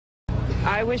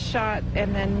I was shot,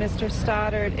 and then Mr.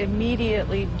 Stoddard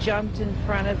immediately jumped in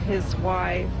front of his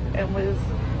wife and was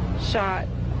shot.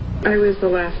 I was the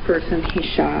last person he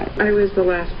shot. I was the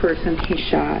last person he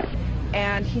shot.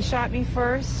 And he shot me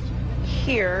first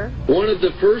here. One of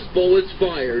the first bullets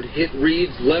fired hit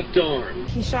Reed's left arm.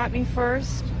 He shot me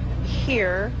first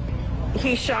here.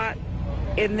 He shot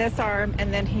in this arm,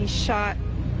 and then he shot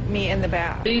me in the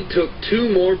back. Reed took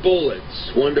 2 more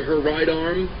bullets, one to her right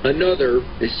arm, another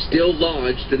is still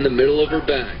lodged in the middle of her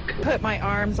back. Put my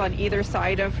arms on either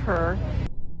side of her.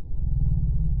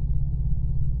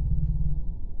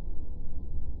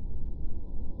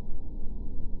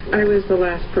 I was the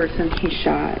last person he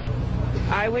shot.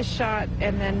 I was shot,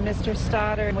 and then Mr.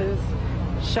 Stoddard was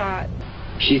shot.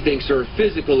 She thinks her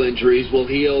physical injuries will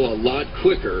heal a lot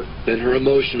quicker than her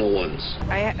emotional ones.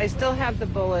 I still have the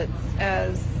bullets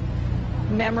as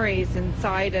memories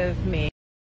inside of me.